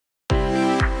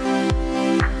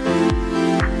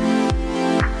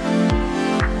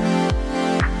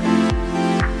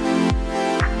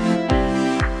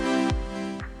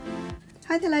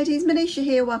ladies, Manisha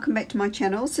here, welcome back to my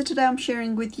channel. So today I'm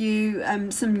sharing with you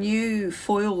some new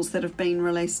foils that have been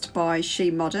released by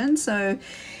She Modern. So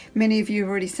many of you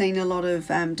have already seen a lot of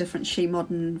different She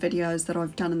Modern videos that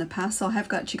I've done in the past. So I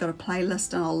have actually got a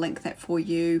playlist and I'll link that for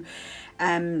you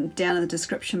down in the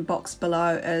description box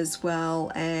below, as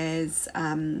well as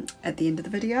at the end of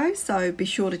the video. So be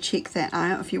sure to check that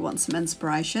out if you want some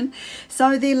inspiration.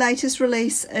 So their latest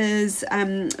release is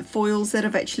foils that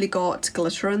have actually got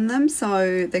glitter in them.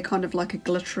 So they're kind of like a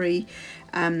glittery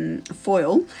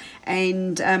foil,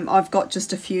 and I've got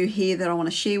just a few here that I want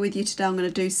to share with you today. I'm going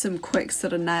to do some quick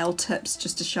sort of nail tips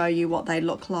just to show you what they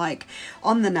look like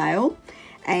on the nail.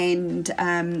 And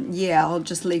yeah, I'll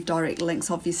just leave direct links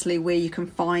obviously where you can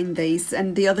find these.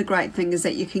 And the other great thing is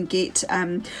that you can get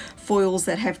foils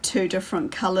that have two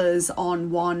different colors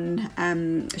on one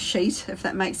sheet, if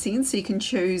that makes sense. So you can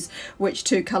choose which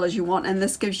two colors you want, and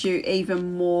this gives you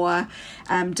even more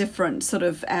different sort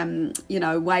of you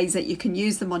know, ways that you can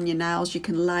use them on your nails. You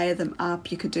can layer them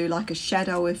up, you could do like a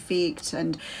shadow effect,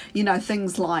 and you know,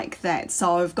 things like that.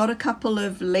 So I've got a couple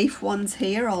of leaf ones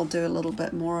here. I'll do a little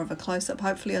bit more of a close-up.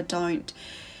 Hopefully I don't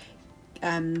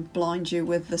blind you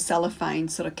with the cellophane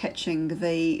sort of catching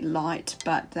the light,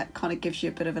 but that kind of gives you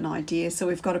a bit of an idea. So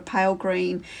we've got a pale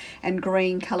green and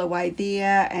green colorway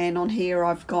there, and on here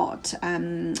I've got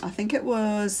I think it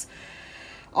was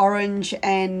orange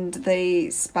and the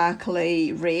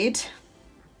sparkly red.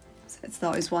 It's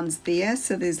those ones there.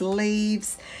 So there's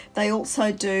leaves. They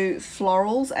also do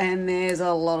florals, and there's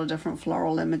a lot of different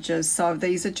floral images. So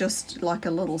these are just like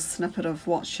a little snippet of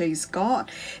what she's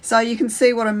got. So you can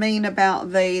see what I mean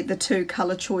about the two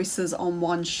color choices on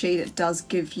one sheet. It does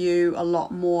give you a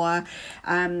lot more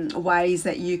ways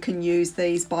that you can use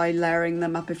these by layering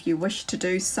them up if you wish to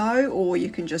do so, or you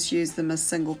can just use them as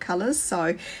single colors.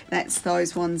 So that's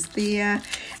those ones there.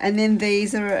 And then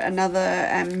these are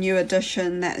another new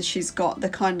addition that she's got, the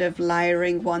kind of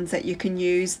layering ones that you can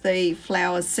use the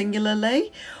flowers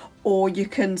singularly, or you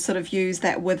can sort of use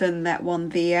that within that one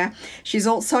there. She's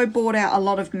also brought out a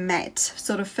lot of matte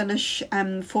sort of finish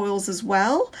foils as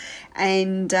well,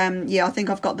 and yeah, I think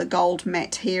I've got the gold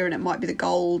matte here, and it might be the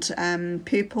gold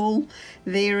purple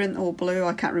there, or blue,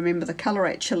 I can't remember the color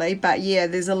actually, but yeah,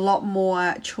 there's a lot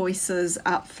more choices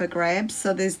up for grabs.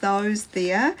 So there's those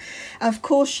there. Of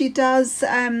course she does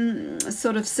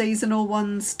sort of seasonal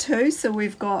ones too, so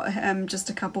we've got just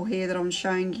a couple here that I'm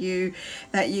showing you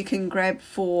that you can grab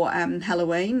for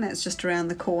Halloween. That's just around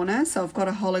the corner. So I've got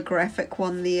a holographic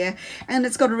one there, and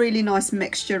it's got a really nice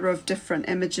mixture of different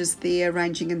images there,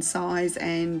 ranging in size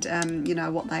and you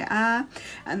know what they are,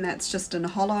 and that's just in a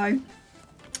hollow.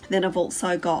 Then I've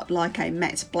also got like a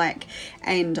matte black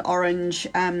and orange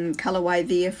colorway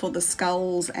there for the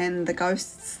skulls and the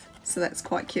ghosts. So that's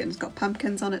quite cute, and it's got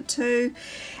pumpkins on it too.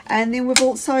 And then we've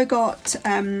also got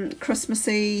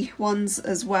Christmassy ones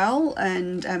as well,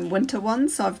 and winter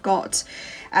ones. So I've got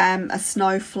a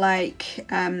snowflake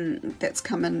that's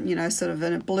coming, you know, sort of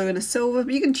in a blue and a silver,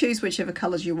 but you can choose whichever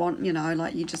colors you want, you know,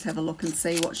 like you just have a look and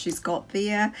see what she's got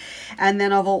there. And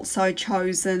then I've also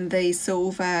chosen the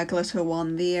silver glitter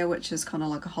one there, which is kind of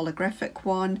like a holographic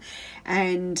one,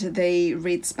 and the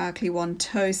red sparkly one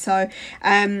too. So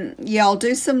yeah, I'll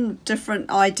do some different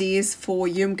ideas for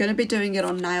you. I'm going to be doing it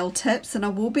on nail tips, and I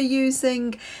will be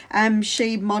using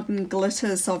She Modern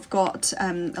glitters. So I've got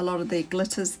a lot of their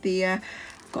glitters there.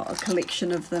 Got a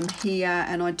collection of them here,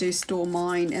 and I do store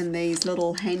mine in these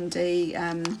little handy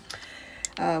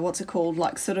what's it called,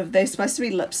 like sort of, they're supposed to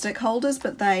be lipstick holders,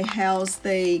 but they house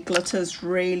the glitters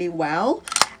really well.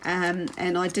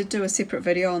 And I did do a separate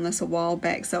video on this a while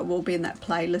back, so it will be in that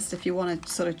playlist if you want to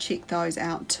sort of check those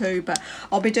out too. But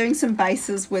I'll be doing some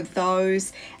bases with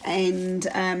those, and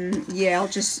yeah, I'll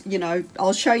just, you know,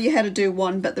 I'll show you how to do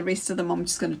one, but the rest of them I'm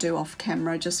just going to do off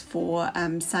camera just for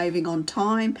saving on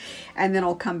time. And then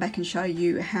I'll come back and show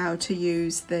you how to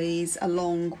use these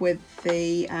along with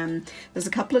the there's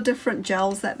a couple of different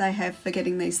gels that they have for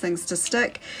getting these things to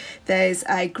stick. There's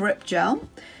a grip gel.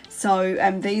 So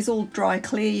these all dry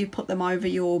clear, you put them over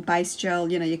your base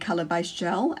gel, you know, your colour base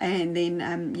gel, and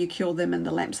then you cure them in the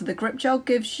lamp. So the grip gel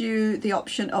gives you the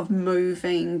option of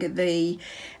moving the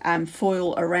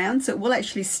foil around, so it will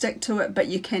actually stick to it, but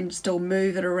you can still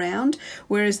move it around,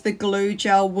 whereas the glue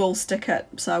gel will stick it.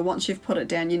 So once you've put it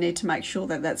down, you need to make sure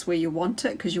that that's where you want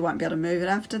it, because you won't be able to move it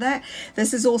after that.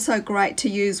 This is also great to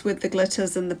use with the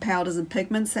glitters and the powders and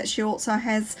pigments that she also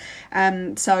has.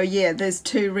 So yeah, there's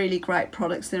two really great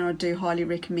products there. I do highly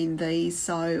recommend these,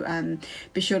 so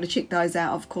be sure to check those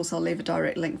out. Of course, I'll leave a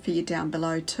direct link for you down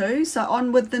below too. So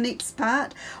on with the next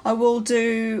part. I will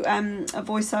do a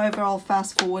voiceover. I'll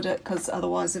fast forward it because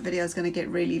otherwise the video is going to get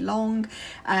really long,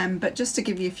 but just to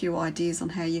give you a few ideas on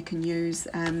how you can use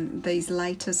these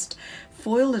latest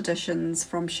foil editions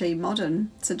from She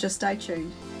Modern, so just stay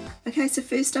tuned. Okay, so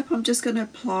first up I'm just going to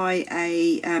apply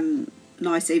a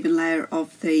nice even layer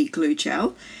of the glue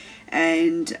gel,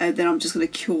 and then I'm just going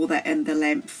to cure that in the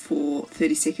lamp for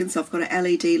 30 seconds. So I've got an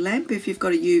LED lamp. If you've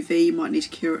got a UV, you might need to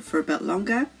cure it for a bit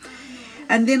longer.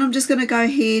 And then I'm just going to go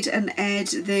ahead and add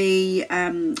the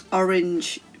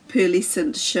orange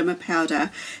pearlescent shimmer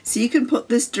powder. So you can put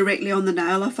this directly on the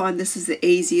nail. I find this is the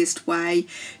easiest way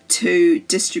to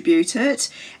distribute it,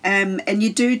 and you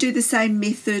do the same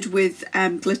method with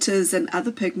glitters and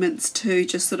other pigments too.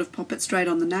 Just sort of pop it straight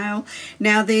on the nail.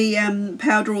 Now the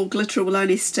powder or glitter will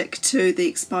only stick to the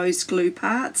exposed glue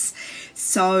parts,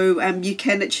 so you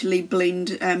can actually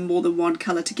blend more than one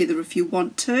colour together if you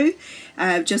want to.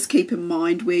 Just keep in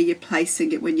mind where you're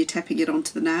placing it when you're tapping it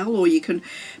onto the nail, or you can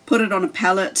put it on a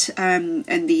palette and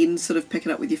then sort of pick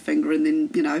it up with your finger and then,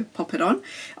 you know, pop it on.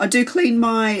 I do clean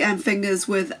my fingers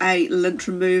with a lint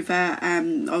remover.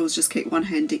 I always just keep one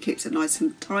handy, keeps it nice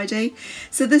and tidy.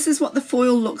 So this is what the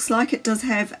foil looks like. It does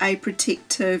have a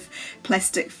protective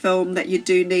plastic film that you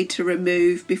do need to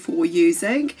remove before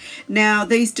using. Now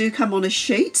these do come on a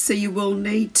sheet, so you will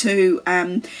need to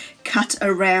cut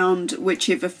around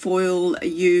whichever foil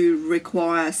you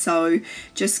require, so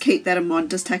just keep that in mind.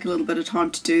 It does take a little bit of time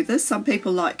to do this. Some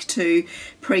people like to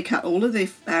pre-cut all of their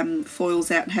foils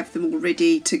out and have them all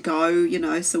ready to go, you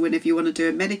know, so whenever you want to do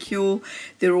a manicure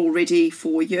they're all ready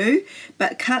for you.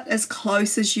 But cut as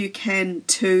close as you can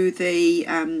to the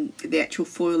actual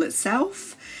foil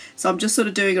itself. So I'm just sort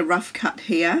of doing a rough cut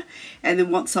here, and then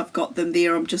once I've got them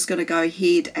there I'm just going to go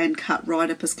ahead and cut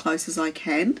right up as close as I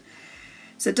can.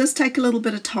 So it does take a little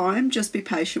bit of time, just be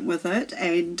patient with it,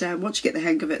 and once you get the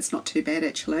hang of it, it's not too bad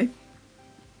actually.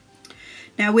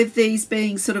 Now with these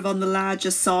being sort of on the larger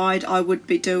side, I would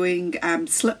be doing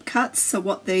slip cuts. So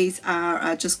what these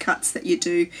are just cuts that you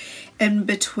do in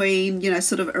between, you know,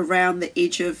 sort of around the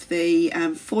edge of the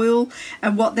foil,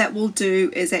 and what that will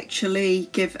do is actually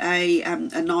give a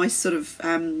nice sort of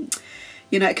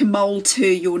you know, it can mould to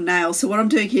your nail. So what I'm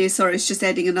doing here, sorry, is just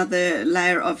adding another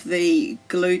layer of the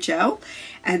glue gel,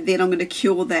 and then I'm going to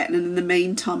cure that, and in the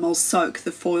meantime I'll soak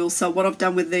the foil. So what I've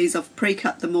done with these, I've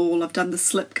pre-cut them all, I've done the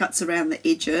slip cuts around the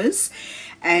edges,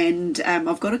 and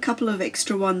I've got a couple of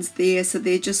extra ones there, so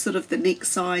they're just sort of the neck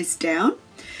size down.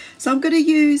 So I'm going to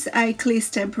use a clear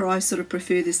stamper. I sort of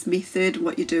prefer this method.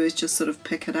 What you do is just sort of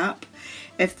pick it up.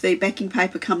 If the backing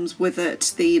paper comes with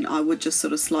it, then I would just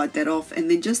sort of slide that off,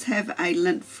 and then just have a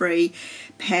lint-free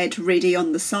pad ready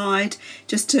on the side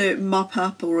just to mop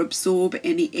up or absorb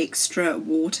any extra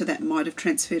water that might have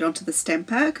transferred onto the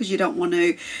stamper, because you don't want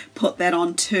to put that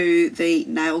onto the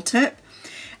nail tip.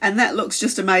 And that looks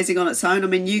just amazing on its own. I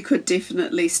mean, you could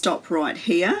definitely stop right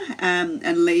here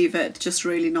and leave it just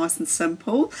really nice and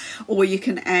simple, or you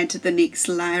can add to the next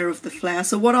layer of the flower.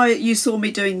 So what you saw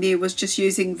me doing there was just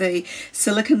using the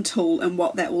silicone tool, and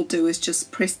what that will do is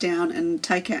just press down and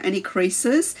take out any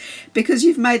creases. Because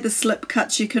you've made the slip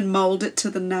cuts, you can mould it to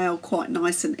the nail quite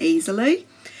nice and easily.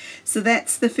 So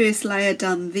that's the first layer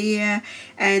done there,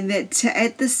 and that to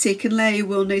add the second layer you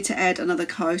will need to add another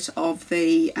coat of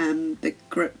the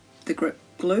grip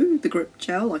glue, the grip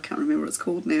gel. I can't remember what it's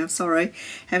called now, sorry,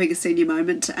 having a senior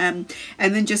moment. And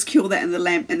then just cure that in the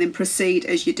lamp, and then proceed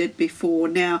as you did before.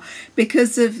 Now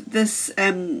because of this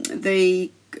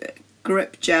the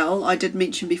grip gel, I did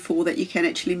mention before that you can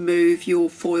actually move your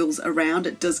foils around.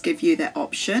 It does give you that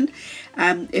option.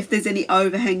 If there's any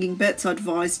overhanging bits, I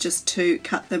advise just to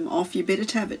cut them off. You're better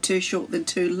to have it too short than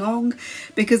too long,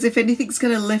 because if anything's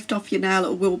going to lift off your nail,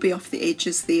 it will be off the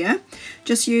edges there.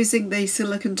 Just using the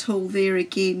silicone tool there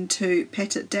again to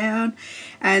pat it down,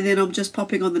 and then I'm just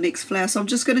popping on the next flower. So I'm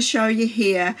just going to show you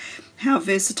here how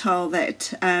versatile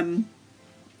that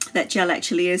that gel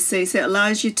actually is. So it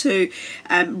allows you to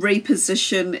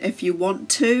reposition if you want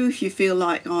to. If you feel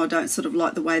like, oh, I don't sort of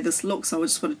like the way this looks, I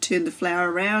just want to turn the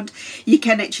flower around, you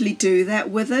can actually do that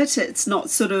with it. It's not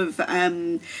sort of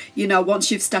you know,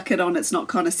 once you've stuck it on, it's not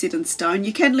kind of set in stone.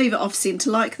 You can leave it off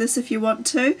center like this if you want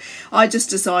to. I just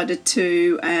decided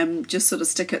to just sort of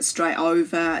stick it straight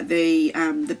over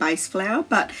the base flower.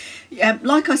 But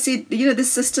like I said, you know,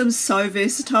 this system's so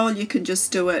versatile. You can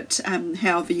just do it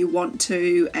however you want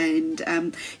to.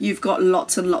 and you've got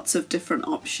lots and lots of different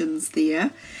options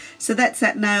there. So that's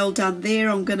that nail done there.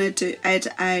 I'm going to add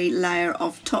a layer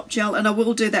of top gel, and I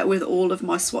will do that with all of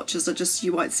my swatches.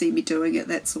 You won't see me doing it,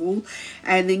 that's all.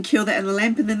 And then cure that in the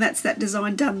lamp, and then that's that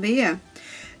design done there.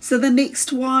 So the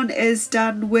next one is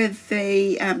done with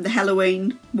the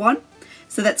Halloween one.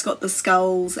 So that's got the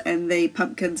skulls and the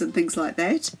pumpkins and things like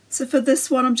that. So for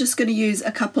this one, I'm just going to use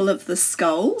a couple of the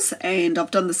skulls, and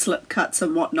I've done the slip cuts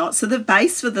and whatnot. So the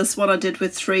base for this one I did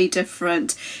with 3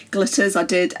 different glitters. I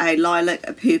did a lilac,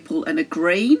 a purple and a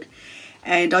green.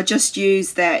 And I just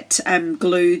used that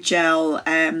glue gel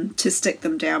to stick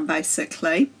them down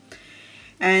basically.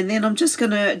 And then I'm just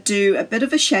going to do a bit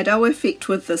of a shadow effect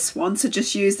with this one. So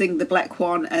just using the black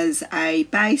one as a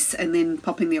base and then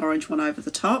popping the orange one over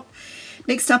the top.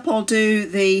 Next up I'll do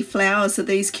the flowers. So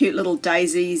these cute little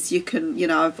daisies, you can,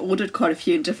 I've ordered quite a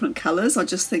few in different colours. I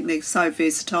just think they're so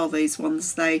versatile, these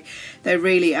ones. They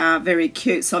really are very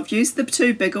cute. So I've used the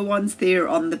 2 bigger ones there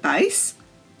on the base,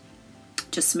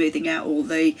 just smoothing out all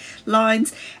the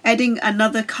lines, adding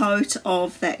another coat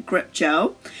of that grip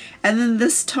gel, and then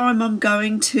this time I'm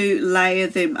going to layer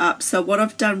them up. So what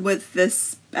I've done with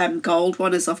this gold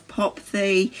one is I've popped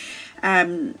the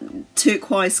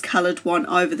turquoise coloured one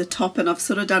over the top, and I've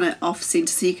sort of done it off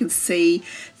centre so you can see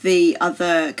the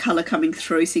other colour coming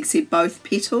through, so you can see both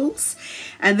petals.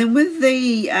 And then with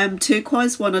the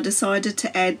turquoise one I decided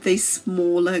to add the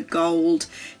smaller gold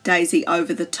daisy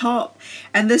over the top,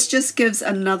 and this just gives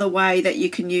another way that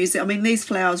you can use it. I mean, these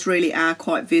flowers really are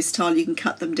quite versatile. You can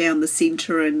cut them down the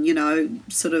centre and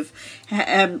sort of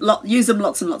use them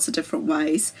lots and lots of different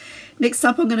ways. Next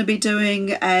up I'm going to be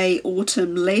doing a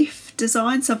autumn leaf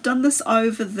design. So I've done this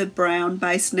over the brown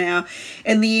base. Now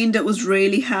in the end it was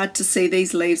really hard to see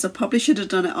these leaves. I probably should have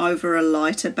done it over a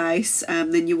lighter base,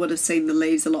 then you would have seen the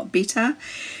leaves a lot better.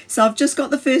 So I've just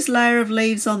got the first layer of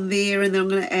leaves on there, and then I'm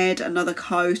going to add another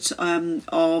coat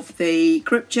of the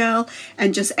grip gel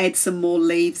and just add some more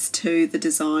leaves to the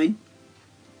design.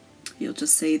 You'll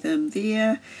just see them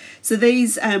there. So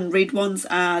these red ones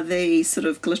are the sort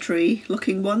of glittery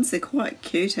looking ones. They're quite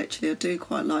cute actually. I do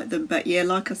quite like them. But yeah,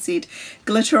 like I said,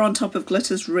 glitter on top of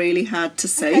glitter is really hard to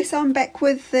see. Okay, so I'm back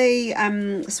with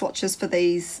the swatches for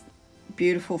these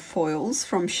beautiful foils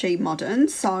from She Modern.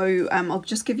 So I'll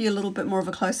just give you a little bit more of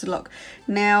a closer look.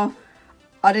 Now,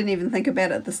 I didn't even think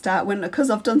about it at the start, because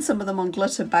I've done some of them on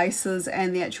glitter bases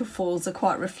and the actual foils are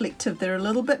quite reflective. They're a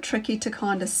little bit tricky to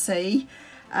kind of see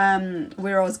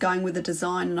where I was going with the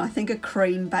design, and I think a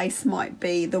cream base might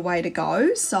be the way to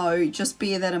go, so just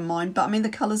bear that in mind. But I mean, the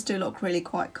colours do look really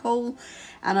quite cool,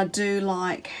 and I do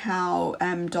like how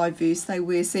diverse they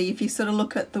were. See, if you sort of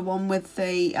look at the one with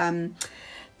the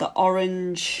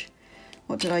orange,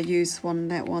 what did I use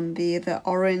that one there, the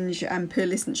orange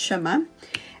pearlescent shimmer,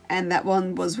 and that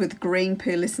one was with green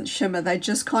pearlescent shimmer, they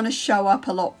just kind of show up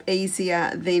a lot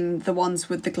easier than the ones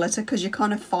with the glitter, because you're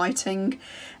kind of fighting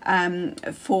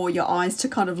for your eyes to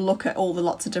kind of look at all the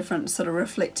lots of different sort of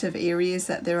reflective areas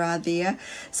that there are there.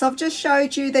 So I've just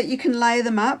showed you that you can layer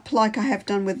them up like I have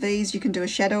done with these. You can do a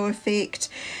shadow effect.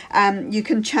 You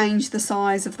can change the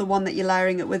size of the one that you're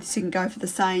layering it with, so you can go for the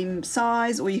same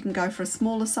size or you can go for a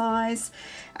smaller size.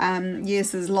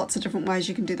 Yes, there's lots of different ways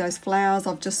you can do those flowers.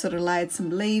 I've just sort of layered some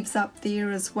leaves up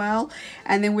there as well,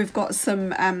 and then we've got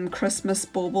some Christmas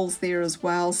baubles there as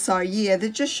well. So yeah,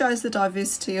 that just shows the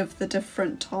diversity of the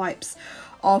different types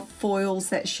of foils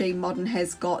that She Modern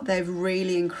has got. They've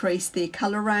really increased their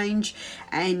colour range,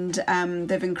 and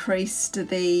they've increased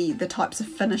the types of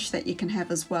finish that you can have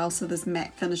as well. So there's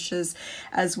matte finishes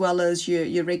as well as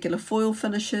your regular foil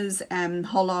finishes,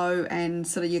 hollow and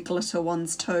sort of your glitter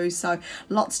ones too. So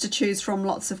lots to choose from,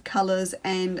 lots of colours,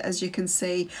 and as you can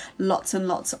see, lots and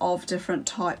lots of different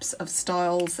types of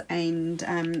styles and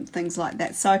things like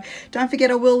that. So don't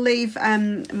forget, I will leave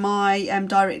my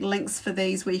direct links for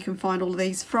these where you can find all of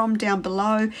these from down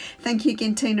below. Thank you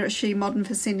again, Tina at She Modern,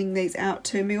 for sending these out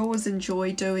to me. I always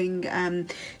enjoy doing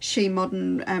She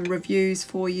Modern reviews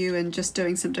for you, and just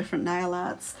doing some different nail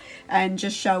arts and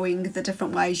just showing the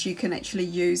different ways you can actually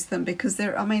use them, because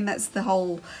they're, I mean, that's the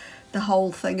whole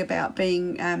thing about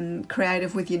being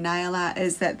creative with your nail art,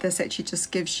 is that this actually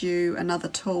just gives you another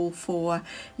tool for,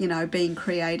 you know, being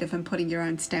creative and putting your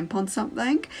own stamp on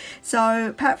something. So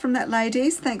apart from that,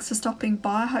 ladies, thanks for stopping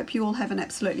by. I hope you all have an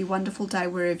absolutely wonderful day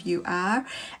wherever you are,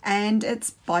 and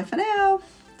it's bye for now.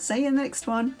 See you in the next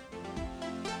one.